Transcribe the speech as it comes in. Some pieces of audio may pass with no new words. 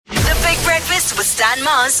Breakfast with Stan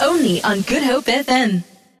Mars. Only on Good Hope FM.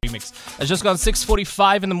 Remix. It's just gone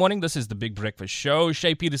 6:45 in the morning. This is the Big Breakfast Show.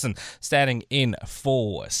 Shay Peterson standing in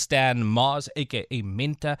for Stan Mars, aka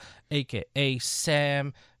Minta, aka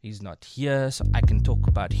Sam. He's not here, so I can talk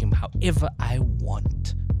about him however I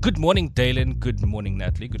want. Good morning, Dalen. Good morning,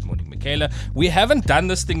 Natalie. Good morning, Michaela. We haven't done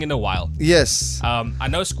this thing in a while. Yes. I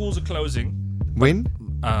know schools are closing. When?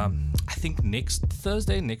 I think next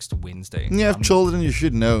Thursday, next Wednesday. You have children, you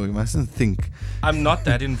should know. You mustn't think. I'm not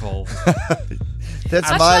that involved. That's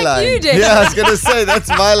my like line. you did. Yeah, I was gonna say that's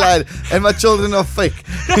my line. And my children are fake.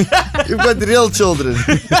 You've got real children.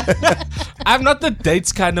 I'm not the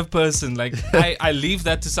dates kind of person. Like I leave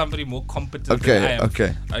that to somebody more competent than I am.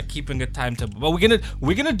 Okay. Keeping a timetable. But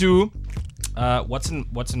we're gonna do what's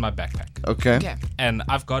in my backpack. Okay. And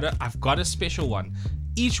I've got a special one.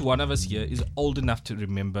 Each one of us here is old enough to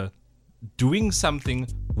remember doing something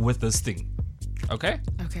with this thing. Okay?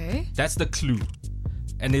 Okay. That's the clue.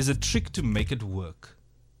 And there's a trick to make it work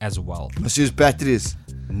as well. Must use batteries.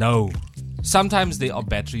 No. Sometimes there are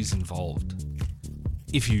batteries involved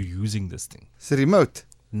if you're using this thing. It's a remote.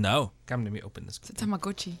 No. Come, let me open this. It's a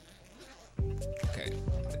Tamagotchi. Okay.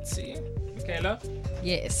 Let's see. Michaela?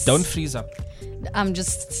 Yes. Don't freeze up. I'm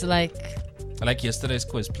just like... Like yesterday's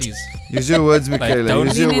quiz, please. Use your words, Michaela. don't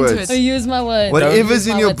Use your lean into words. it. Oh, use my word. Whatever's Use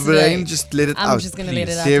in my your word brain, today. just let it I'm out. just going to please.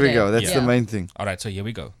 let it out. Here we today. go. That's Yeah. the main thing. All right, so here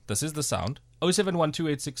we go. This is the sound.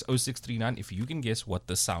 0712860639 if you can guess what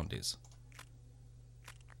the sound is.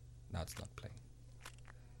 Now it's not playing.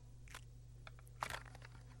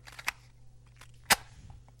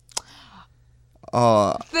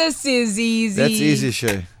 Oh, This is easy. that's easy,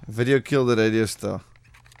 Shay. Video killed the radio star.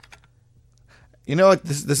 You know what?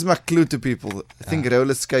 This is my clue to people. Think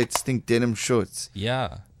roller skates, think denim shorts.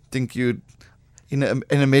 Yeah. Think you in an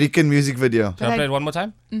American music video. Can I I- play it one more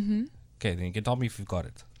time? Mm-hmm. Okay, then you can tell me if you've got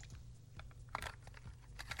it.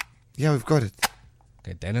 Yeah, we've got it.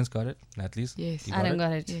 Okay, Danon's got it. Natalie's? Yes. You I don't it?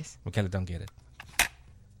 got it. Yes. Michaela don't get it.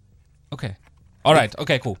 Okay. All right.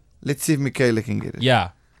 Okay, cool. Let's see if Michaela can get it. Yeah.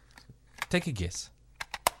 Take a guess.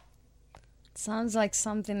 Sounds like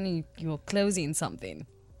something you're closing something.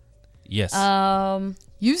 Yes.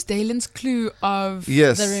 Use Dalen's clue of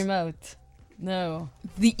Yes. The remote. No.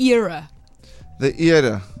 the era. The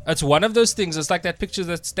era. It's one of those things. It's like that picture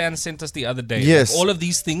that Stan sent us the other day. Yes. Like all of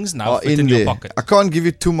these things now Are fit in your there. pocket. I can't give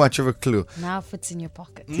you too much of a clue. Now it fits in your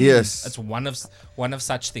pocket. Yes. It's one of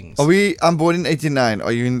such things. I'm born in 89.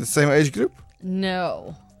 Are you in the same age group?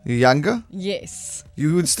 No. You younger? Yes.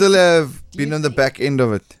 You would still have been you on the think? back end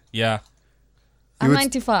of it. Yeah. I'm would-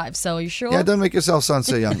 95, so are you sure? Yeah, don't make yourself sound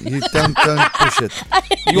so young. You don't push it.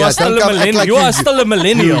 You Yeah, are still don't a come act millennial. like you are still a You're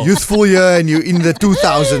millennial. youthful year and you're in the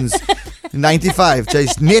 2000s. 95.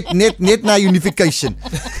 Just net na unification.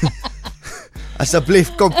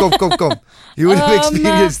 Asseblief, kom. You would have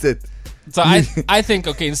experienced it. So I think,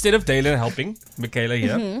 okay, instead of Dalen helping Michaela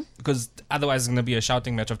here, because otherwise it's going to be a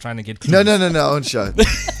shouting match of trying to get clues. No, I won't shout.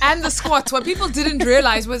 And the squats. What people didn't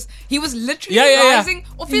realize was he was literally Yeah. rising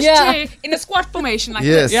off his Yeah. chair in a squat formation like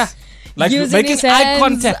Yes. this. Yeah. Like Using making his eye hands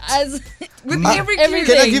contact. as- With every clue.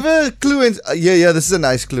 everything. Can I give a clue? Yeah, this is a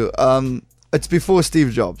nice clue. It's before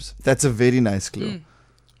Steve Jobs. That's a very nice clue.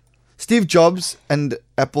 Steve Jobs and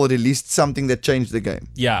Apple released something that changed the game.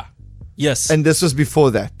 Yeah. Yes. And this was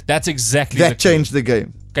before that. that's exactly That the clue. changed the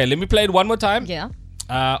game. Okay, let me play it one more time. Yeah.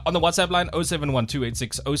 On the WhatsApp line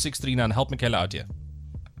 0712860639. Help Michaela out here.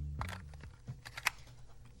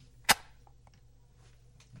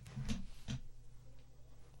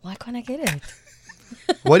 Why can't I get it?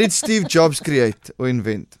 What did Steve Jobs create or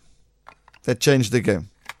invent that changed the game?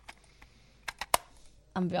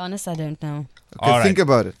 I'll be honest, I don't know. Okay, All right. think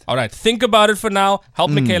about it. All right, think about it for now.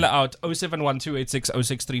 Help Michaela out.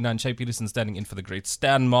 0712860639. Shay Peterson standing in for the great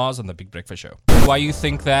Stan Mars on the Big Breakfast Show. Why you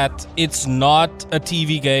think that it's not a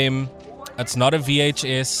TV game, it's not a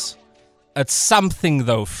VHS, it's something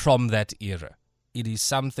though from that era. It is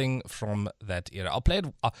something from that era. I'll play it.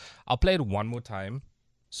 I'll play it one more time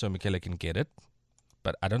so Michaela can get it.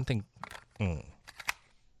 But I don't think.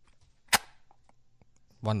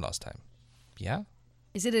 One last time. Yeah.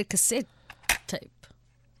 Is it a cassette tape?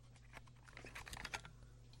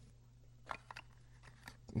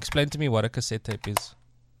 Explain to me what a cassette tape is.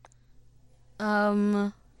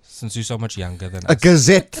 Since you're so much younger than A us.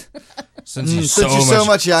 gazette. Since you're since you're so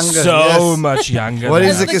much younger, So yes. much younger. What than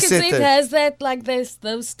is us. a The cassette tape? has that, like, there's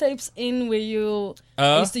those tapes in where you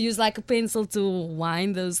used to use like a pencil to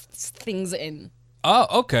wind those things in.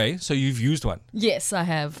 Oh, okay. So you've used one. Yes, I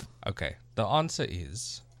have. Okay. The answer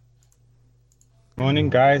is Morning,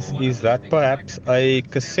 guys. Is that perhaps a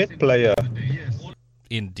cassette player?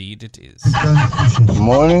 Indeed it is.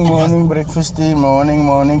 Morning, breakfast tea.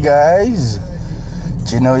 Morning, guys.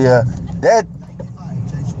 Do you know, that,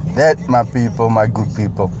 my people, my good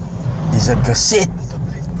people, is a cassette.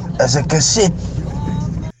 As a cassette.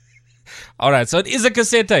 All right, so it is a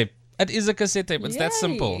cassette tape. It is a cassette tape. It's that Yay.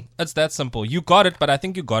 simple. It's that simple. You got it, but I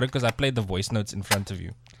think you got it because I played the voice notes in front of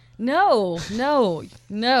you. No.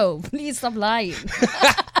 Please stop lying.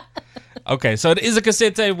 Okay, so it is a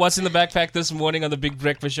cassette tape. What's in the backpack this morning on the Big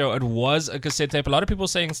Breakfast Show? It was a cassette tape. A lot of people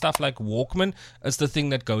saying stuff like Walkman. It's the thing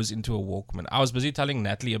that goes into a Walkman. I was busy telling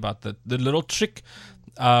Natalie about the little trick.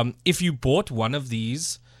 If you bought one of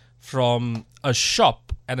these from a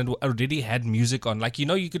shop and it already had music on, like,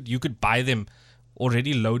 you could buy them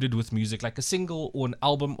already loaded with music, like a single or an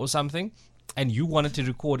album or something, and you wanted to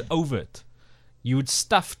record over it, you would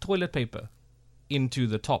stuff toilet paper into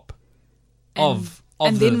the top of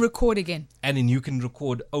then record again. And then you can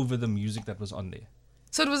record over the music that was on there.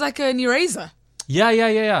 So it was like an eraser.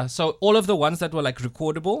 Yeah. So all of the ones that were like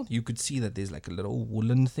recordable, you could see that there's like a little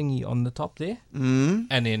woolen thingy on the top there. And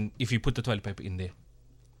then if you put the toilet paper in there.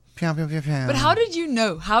 But how did you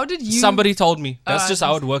know? How did you... Somebody told me. That's just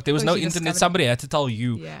how it worked. There was no you internet. discovered Somebody had to tell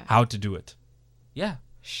you how to do it. Yeah.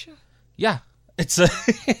 Sure. Yeah. It's a...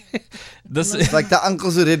 It's like the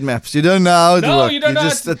uncles who did maps. You don't know how to work. You don't know.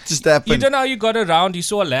 It just happened. You don't know how you got around. You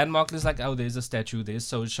saw a landmark. It's like, oh, there's a statue. There's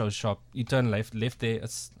so shop. You turn left there.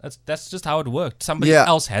 That's just how it worked. Somebody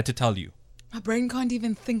else had to tell you. My brain can't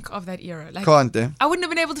even think of that era. Like, Can't, eh? I wouldn't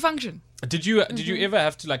have been able to function. Did you ever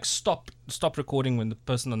have to like stop recording when the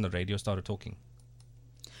person on the radio started talking?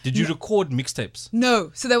 Did you record mixtapes?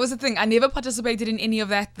 No. So that was the thing. I never participated in any of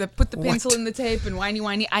that. Put the pencil in the tape and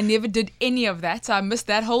whiny. I never did any of that. So I missed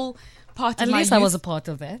that whole part of my youth. At least I was a part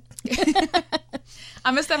of that.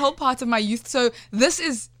 I missed that whole part of my youth. So this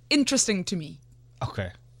is interesting to me.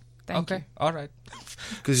 Okay. Thank you. All right.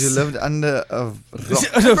 Because you lived under a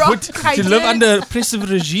rock. You live under oppressive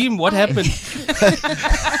regime. What happened?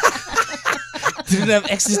 Didn't have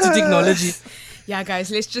access to technology. Yeah, guys,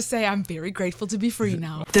 let's just say I'm very grateful to be free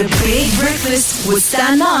now. The Big Breakfast with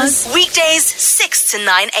Stan Mars. Weekdays 6 to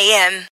 9 a.m.